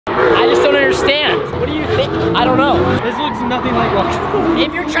What do you think? I don't know. This looks nothing like Guaczilla.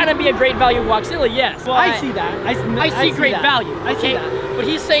 If you're trying to be a great value Guaczilla, yes. Well, I see that. I see great value. I see that. But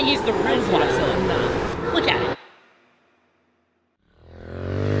he's saying he's the real Guaczilla. No. Look at it.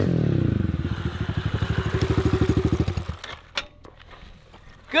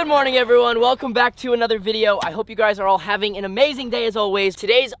 Good morning, everyone. Welcome back to another video. I hope you guys are all having an amazing day as always.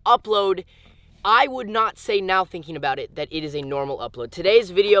 Today's upload, I would not say now thinking about it that it is a normal upload.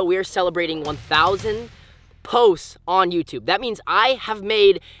 Today's video, we are celebrating 1,000 posts on YouTube. That means I have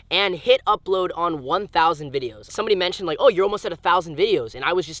made and hit upload on 1,000 videos. Somebody mentioned like, oh, you're almost at 1,000 videos. And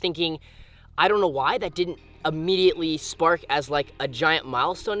I was just thinking, I don't know why that didn't immediately spark as like a giant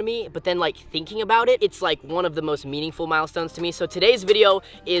milestone to me, but then like thinking about it, it's like one of the most meaningful milestones to me. So today's video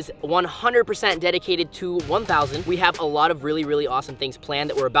is 100% dedicated to 1,000. We have a lot of really awesome things planned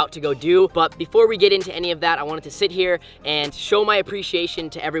that we're about to go do, but before we get into any of that, I wanted to sit here and show my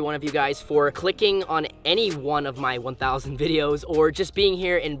appreciation to every one of you guys for clicking on any one of my 1,000 videos or just being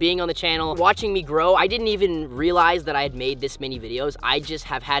here and being on the channel, watching me grow. I didn't even realize that I had made this many videos. I just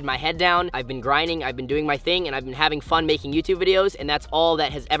have had my head down. I've been grinding, I've been doing my thing, and I've been having fun making YouTube videos, and that's all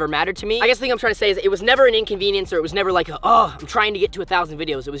that has ever mattered to me. I guess the thing I'm trying to say is it was never an inconvenience, or it was never like, oh, I'm trying to get to 1,000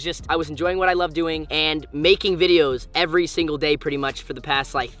 videos. It was just, I was enjoying what I love doing and making videos every single day pretty much for the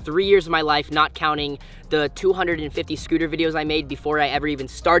past like 3 years of my life, not counting the 250 scooter videos I made before I ever even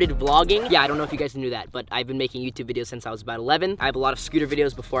started vlogging. Yeah, I don't know if you guys knew that, but I've been making YouTube videos since I was about 11. I have a lot of scooter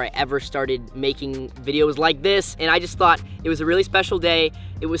videos before I ever started making videos like this, and I just thought it was a really special day.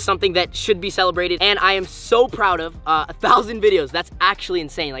 It was something that should be celebrated, and I am so proud of 1,000 videos. That's actually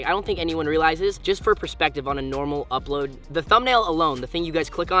insane. Like, I don't think anyone realizes, just for perspective on a normal upload, the thumbnail alone, the thing you guys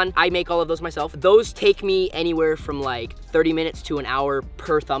click on, I make all of those myself. Those take me anywhere from like 30 minutes to an hour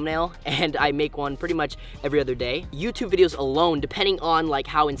per thumbnail, and I make one pretty much every other day. YouTube videos alone, depending on like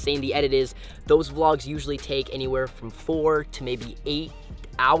how insane the edit is, those vlogs usually take anywhere from 4 to maybe 8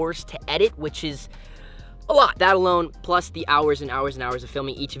 hours to edit, which is a lot. That alone, plus the hours and hours and hours of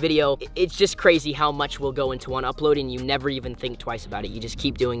filming each video, it's just crazy how much will go into one upload, and you never even think twice about it. You just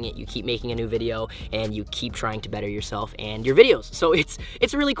keep doing it, you keep making a new video, and you keep trying to better yourself and your videos. So it's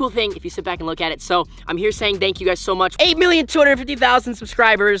a really cool thing if you sit back and look at it. So I'm here saying thank you guys so much. 8,250,000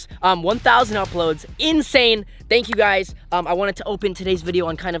 subscribers, 1,000 uploads, insane. Thank you guys. I wanted to open today's video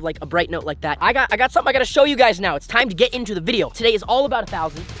on kind of like a bright note like that. I got something I gotta show you guys now. It's time to get into the video. Today is all about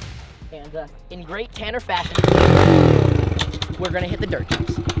 1,000. And in great Tanner fashion, we're gonna hit the dirt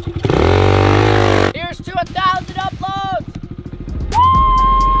jumps. Here's to 1,000 uploads!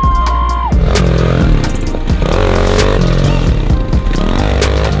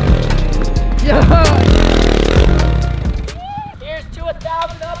 Yeah. Here's to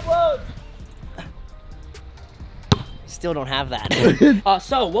 1,000 uploads! Still don't have that.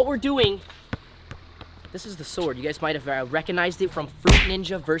 So what we're doing, this is the sword. You guys might have recognized it from Fruit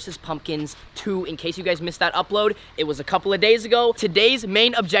Ninja versus Pumpkins 2. In case you guys missed that upload, it was a couple of days ago. Today's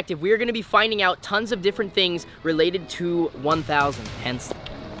main objective, we are gonna be finding out tons of different things related to 1,000, hence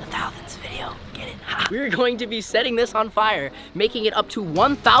the thousands video. Get it? We're going to be setting this on fire, making it up to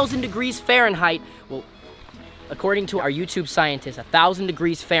 1,000 degrees Fahrenheit. Well, according to our YouTube scientists, 1,000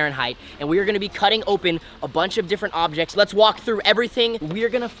 degrees Fahrenheit, and we are gonna be cutting open a bunch of different objects. Let's walk through everything. We are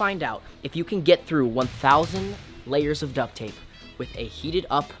gonna find out if you can get through 1,000 layers of duct tape with a heated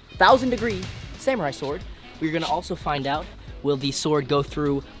up 1,000-degree samurai sword. We're gonna also find out, will the sword go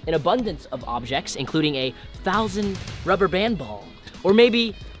through an abundance of objects, including a 1,000 rubber band ball, or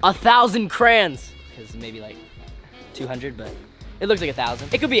maybe 1,000 crayons, because maybe like 200, but it looks like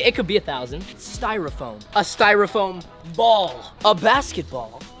 1,000. It could be 1,000. Styrofoam. A styrofoam ball. A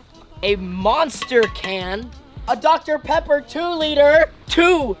basketball. A Monster can. A Dr. Pepper 2-liter.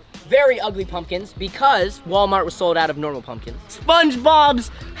 2 very ugly pumpkins because Walmart was sold out of normal pumpkins. SpongeBob's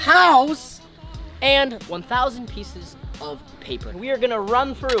house. And 1,000 pieces of paper. We are gonna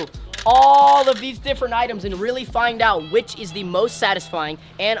run through all of these different items and really find out which is the most satisfying,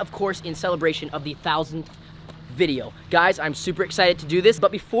 and of course in celebration of the 1,000th video. Guys, I'm super excited to do this,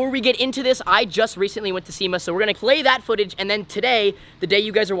 but before we get into this, I just recently went to SEMA, so we're gonna play that footage, and then today, the day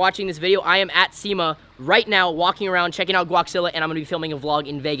you guys are watching this video, I am at SEMA right now, walking around, checking out Guaczilla, and I'm gonna be filming a vlog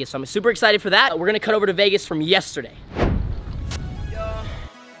in Vegas, so I'm super excited for that. We're gonna cut over to Vegas from yesterday. Yo,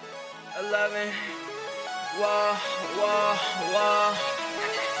 11, whoa, whoa, whoa,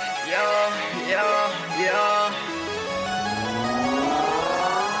 yo.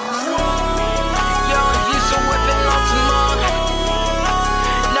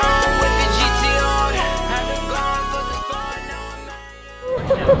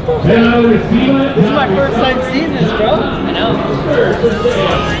 This is my first time seeing this, bro. I know.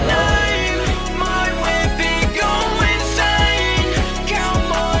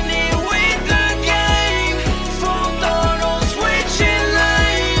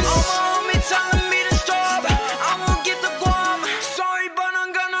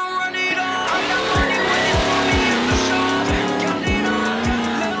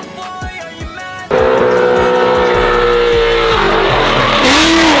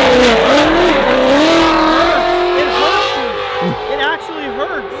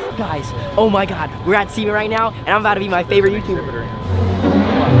 hurts. Guys, oh my God, we're at SEMA right now, and I'm about to be my favorite YouTuber.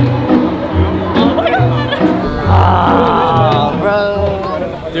 Oh my God! Oh,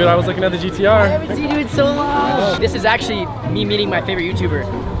 bro. Dude, I was looking at the GTR. I haven't seen you in so long. This is actually me meeting my favorite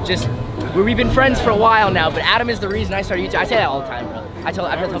YouTuber. Just, we've been friends for a while now, but Adam is the reason I started YouTube. I say that all the time, bro. I tell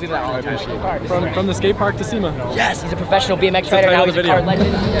people that all the time. From the skate park to SEMA. Yes, he's a professional BMX rider. Now he's a car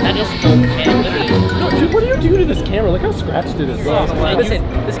legend. That is Dude, what do you do to this camera? Look how scratched it is. Listen,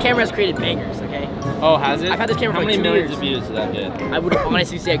 this camera has created bangers, okay? Oh, has it? I've had this camera for like 2 millions years. of views did that get? I would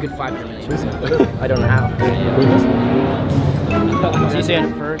honestly say a good 500 million. I don't know how. So you say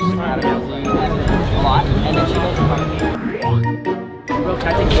it first, a lot, and then she goes, bro, can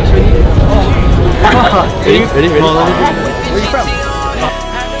I take a picture with you? Oh. Ready? Where are you from?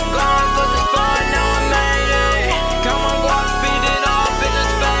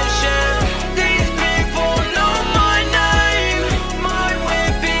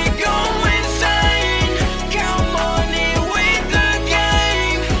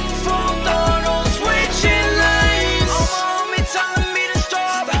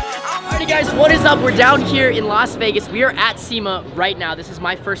 What is up? We're down here in Las Vegas. We are at SEMA right now. This is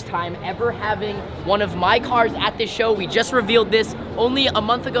my first time ever having one of my cars at this show. We just revealed this only a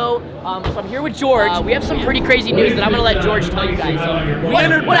month ago. So I'm here with George. We have some pretty crazy news that I'm gonna let George tell you guys. We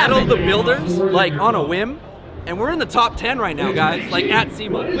entered Battle of the Builders, like on a whim, and we're in the top 10 right now, guys, like at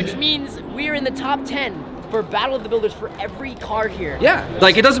SEMA. Which means we're in the top 10 for Battle of the Builders for every car here. Yeah,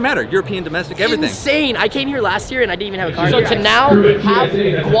 like it doesn't matter, European, domestic, everything. Insane. I came here last year and I didn't even have a car here. So to now have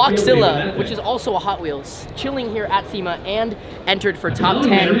Guaczilla, which is also a Hot Wheels, chilling here at SEMA and entered for top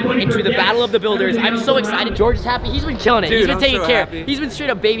 10 into the Battle of the Builders. I'm so excited. George is happy. He's been killing it. Dude, he's been taking so care. happy. He's been straight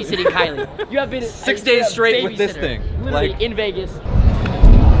up babysitting Kylie. You have been 6 days straight with this thing. Literally Like in Vegas.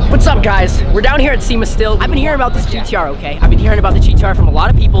 What's up, guys? We're down here at SEMA still. I've been hearing about this GTR, okay? I've been hearing about the GTR from a lot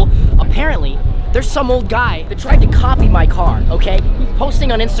of people. Apparently, there's some old guy that tried to copy my car, okay? He's posting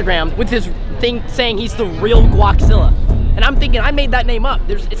on Instagram with his thing saying he's the real Guaczilla. And I'm thinking, I made that name up.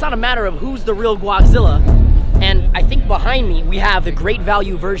 It's not a matter of who's the real Guaczilla. And I think behind me, we have the great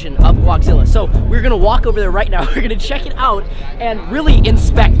value version of Guaczilla. So we're gonna walk over there right now. We're gonna check it out and really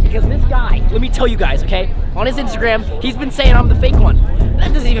inspect, because this guy, let me tell you guys, okay? On his Instagram, he's been saying I'm the fake one.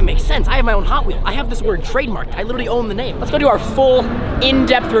 That doesn't even make sense. I have my own Hot Wheel. I have this word trademarked. I literally own the name. Let's go do our full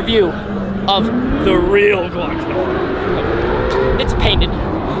in-depth review of the real Guaczilla. It's painted.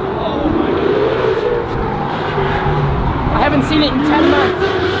 Oh my God. I haven't seen it in 10 months.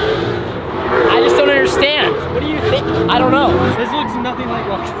 I just don't understand. What do you think? I don't know. This looks nothing like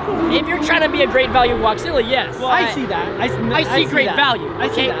Guaczilla. If you're trying to be a great value Guaczilla, yes. Well, I see that. I see great value. I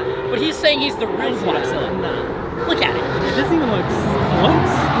see okay? that. But he's saying he's the real Guaczilla. Nah. Look at it. It doesn't even look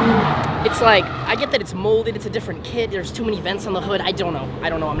close. It's like, I get that it's molded, it's a different kit, there's too many vents on the hood. I don't know,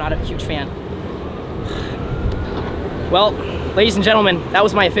 I'm not a huge fan. Well, ladies and gentlemen, that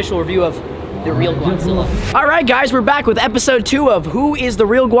was my official review of the real Guaczilla. All right, guys, we're back with episode 2 of Who is the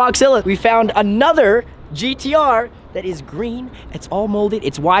Real Guaczilla? We found another GTR that is green, it's all molded,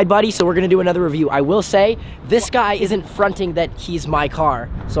 it's wide body, so we're gonna do another review. I will say, this guy isn't fronting that he's my car,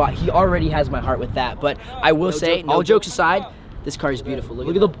 so he already has my heart with that, but I will say, all jokes aside, this car is beautiful.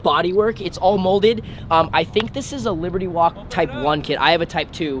 Look at the body work. It's all molded. I think this is a Liberty Walk Type 1 kit. I have a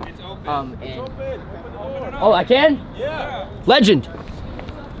Type 2. Oh, I can? Yeah. Legend.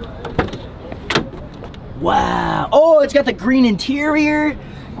 Wow. Oh, it's got the green interior.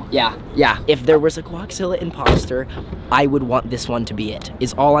 Yeah. If there was a Guaczilla Imposter, I would want this one to be it,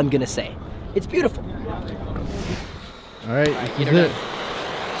 is all I'm gonna say. It's beautiful. All right, Get her done.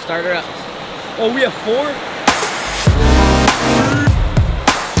 Start her up. Oh, we have 4?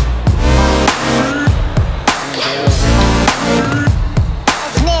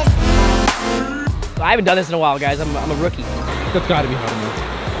 I haven't done this in a while, guys. I'm a rookie. that's gotta be hot enough.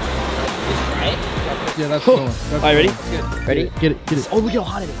 Right? Yeah, that's going. All right, ready? Good. Ready? Get it. Oh, look at how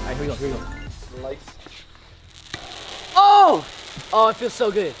hot it is. All right, here we go. Oh! Oh, it feels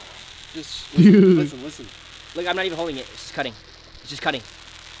so good. Just listen. Look, I'm not even holding it. It's just cutting. It's just cutting.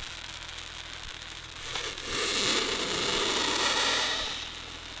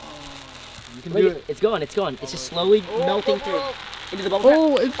 You can do it. It's going. It's just slowly melting through into the bubble wrap.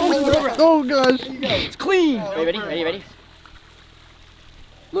 Oh, it's oh gosh. It's clean. Are you ready? Ready?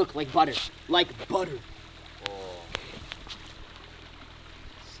 Look, like butter. Like butter. Oh.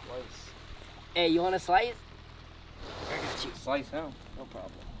 Slice. Hey, you want a slice? I got you. Slice now. No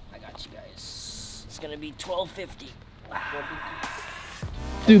problem. I got you guys. It's gonna be $12.50.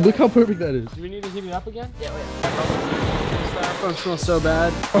 Dude, look how perfect that is. Do we need to heat it up again? Yeah, Styrofoam smells so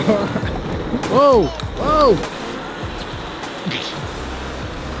bad. Whoa!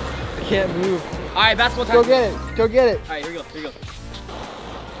 can't move. All right, basketball time. Go get it. Go get it. All right, here we go. Here we go.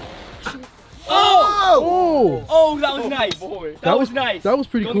 Oh! Oh, that was nice. boy. That was nice. That was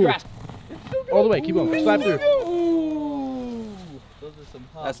pretty Go in the cool. grass. All the way. Keep on. Slap through. Ooh.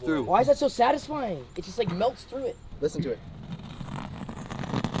 That's through. Why is that so satisfying? It just like melts through it. Listen to it.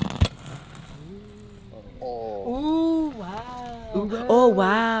 Oh. Ooh, wow. Oh,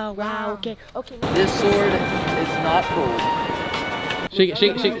 wow. Wow. Okay. Okay. This sword is not cold. Shake it.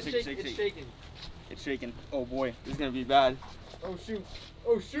 Shake it. Shake it. It's shaking. It's shaking. Oh boy, this is gonna be bad. Oh shoot.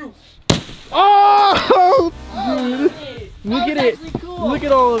 Oh shoot. Oh! Dude. Look That at was it. actually cool. Look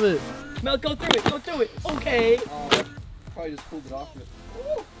at all of it. Mel, go through it. Go through it. Okay. Probably just pulled it off.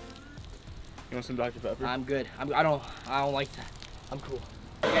 You want some Dr. Pepper? I'm good. I don't like that. I'm cool.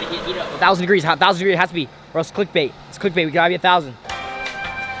 We gotta get it up. 1,000 degrees. 1,000 degrees it has to be. Or else clickbait. It's clickbait. We gotta be 1,000.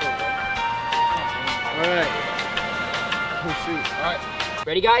 Alright. Oh shoot. Alright.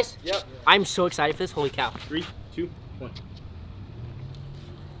 Ready, guys? Yep. I'm so excited for this. Holy cow. 3, 2, 1.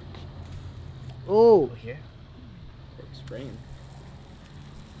 Oh. Here. It's spraying.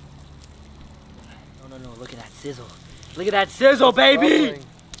 No. Look at that sizzle. Look at that sizzle, baby.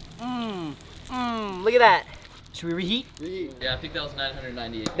 Look at that. Should we reheat? Yeah, I think that was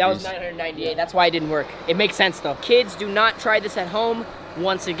 998. That was 998. That's why it didn't work. It makes sense though. Kids, do not try this at home.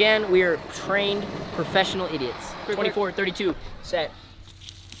 Once again, we are trained professional idiots. 24, 32, set.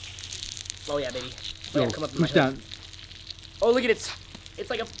 Oh yeah, baby. Oh, yeah, come up to my Push head. down. Oh, look at it. It's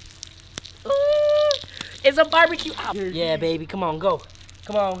like a. It's a barbecue. Oh, yeah, baby. Come on, go.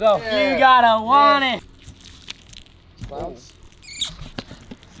 Come on, go. Yeah. You gotta want it. Clouds.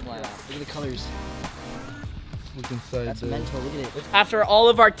 Look at the colors. Look inside That's there. mental. Look at it. After all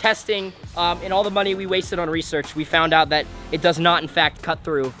of our testing and all the money we wasted on research, we found out that it does not, in fact, cut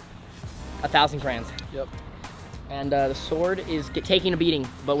through 1,000 crayons. Yep. And the sword is taking a beating,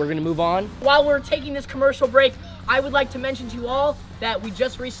 but we're gonna move on. While we're taking this commercial break, I would like to mention to you all that we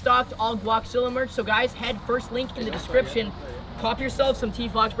just restocked all Guaczilla merch. So guys, head first link in the description. Cop yourself some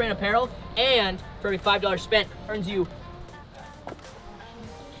T-Fox brand apparel, and for every $5 spent, earns you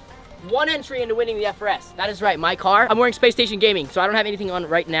 1 entry into winning the FRS. That is right, my car. I'm wearing Space Station Gaming, so I don't have anything on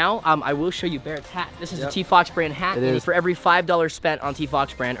right now. I will show you Barrett's hat. This is a T-Fox brand hat. It And is. for every $5 spent on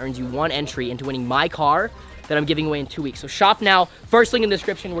T-Fox brand, earns you 1 entry into winning my car that I'm giving away in 2 weeks. So shop now. First link in the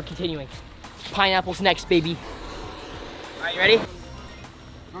description. We're continuing. Pineapples next, baby. All right, you ready?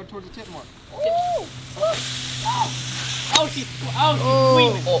 Go towards the tip more. Oh, she's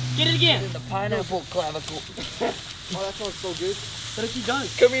squeezing. Get it again. The pineapple clavicle. Oh, that smells so good. But she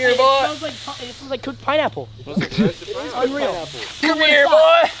does. Come here, It boy. smells like cooked pineapple. It's unreal. Come here,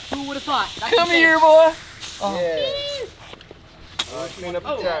 boy. Who would have thought? That's Come insane. here, boy. Yeah. Clean up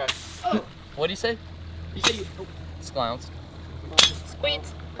the trash. What do you say? You said you. It's clowns. Sweet.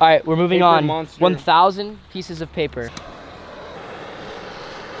 All right, we're moving Paper on. monster. 1,000 pieces of paper.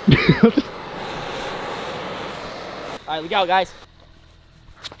 All right, look out, guys.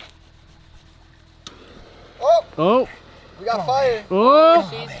 Oh. We got fire. Oh.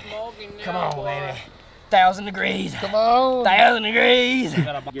 Come on, baby. 1,000 degrees. Come on. 1,000 degrees.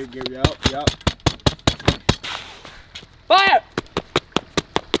 Yup. Fire!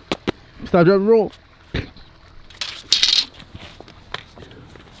 Stop, drop, and roll.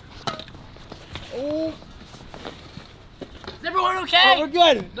 Is everyone okay? We're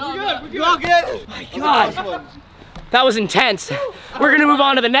good. We're all good. My God. That was intense. We're gonna move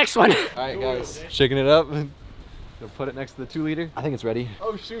on to the next one. All right, guys. Shaking it up. Gonna put it next to the 2-liter. I think it's ready.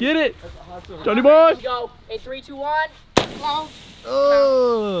 Oh shoot. Get it. Johnny boy. Let's go. In 3, 2, 1.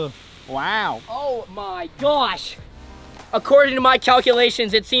 Oh. Wow. Oh my gosh. According to my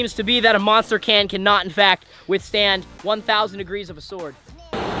calculations, it seems to be that a monster can cannot, in fact, withstand 1,000 degrees of a sword.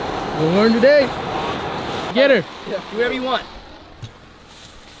 We'll learn today. Get her. Do whatever you want.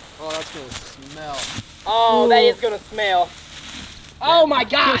 Oh, that's gonna smell. Oh, that is gonna smell. Oh my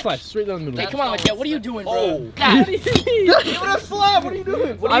Get God. a slice straight down the middle. Hey, come on, Mateo. What are you doing, bro? Oh. God. Give it a slap. What are you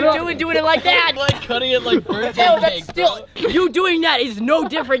doing? What are you doing it like that? Like cutting it like Mateo, that's still, you doing that is no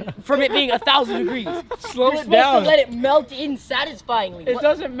different from it being 1,000 degrees. Slow You're it supposed down. to let it melt in satisfyingly. It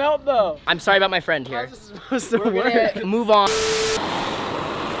doesn't melt though. I'm sorry about my friend here. supposed to We're gonna move on.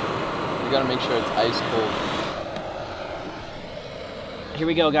 You gotta make sure it's ice cold. Here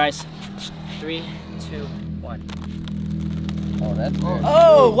we go, guys. 3, 2, 1. Oh, that's good.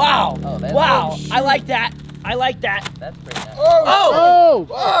 Oh, wow. Oh, that's Wow. I like that. I like that. That's pretty nice. Oh.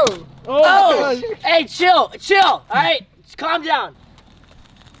 Oh. Oh. Hey, chill. Chill. All right. Just calm down.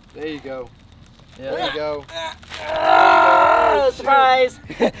 There you go. Yeah. There you go. Oh, surprise.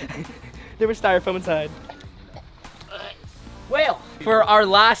 There was styrofoam inside. Whale. For our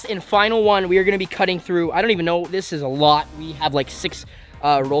last and final one, we are gonna be cutting through, I don't even know, this is a lot. We have like 6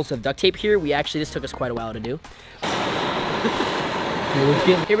 rolls of duct tape here. This took us quite a while to do.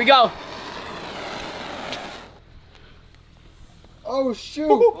 Here we go. Oh shoot!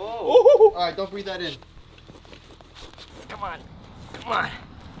 Oh. All right, don't breathe that in. Come on, come on,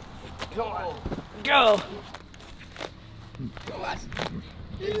 come on, go. Come on.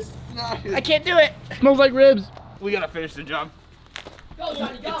 It's not. I can't do it. Smells like ribs. We gotta finish the job. Go,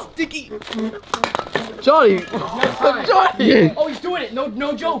 Johnny, go. Sticky. Johnny. Johnny. Oh, he's doing it.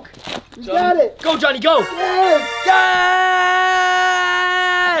 No joke. You got it. Go, Johnny, go. Yes.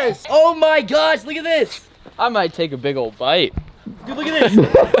 Yes! Oh my gosh, look at this. I might take a big old bite. Dude, look at this.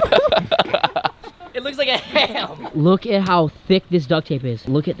 It looks like a ham. Look at how thick this duct tape is.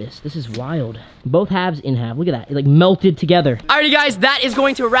 Look at this. This is wild. Both halves in half. Look at that. It like melted together. Alrighty guys, that is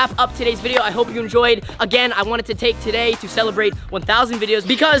going to wrap up today's video. I hope you enjoyed. Again, I wanted to take today to celebrate 1,000 videos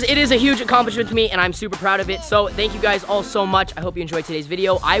because it is a huge accomplishment to me and I'm super proud of it. So thank you guys all so much. I hope you enjoyed today's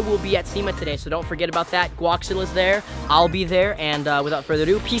video. I will be at SEMA today, so don't forget about that. Guaczylla's there. I'll be there. And without further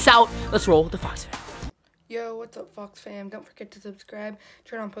ado, peace out. Let's roll the Fox fam. Yo, what's up, Fox fam? Don't forget to subscribe,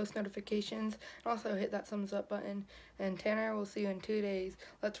 turn on post notifications, and also hit that thumbs up button. And Tanner, we'll see you in 2 days.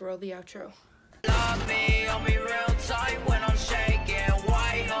 Let's roll the outro. Love me, on me real tight when I'm shaking.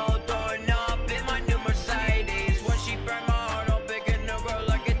 White hole throwing up in my new Mercedes. When she burn my heart, I'll pick a new girl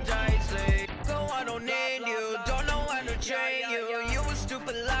like a daisy. Go, I don't need you, don't know how to train you. You a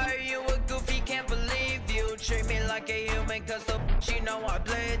stupid liar, you a goofy, can't believe you. Treat me like a human, cause the you know I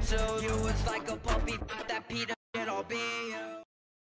bleed too. You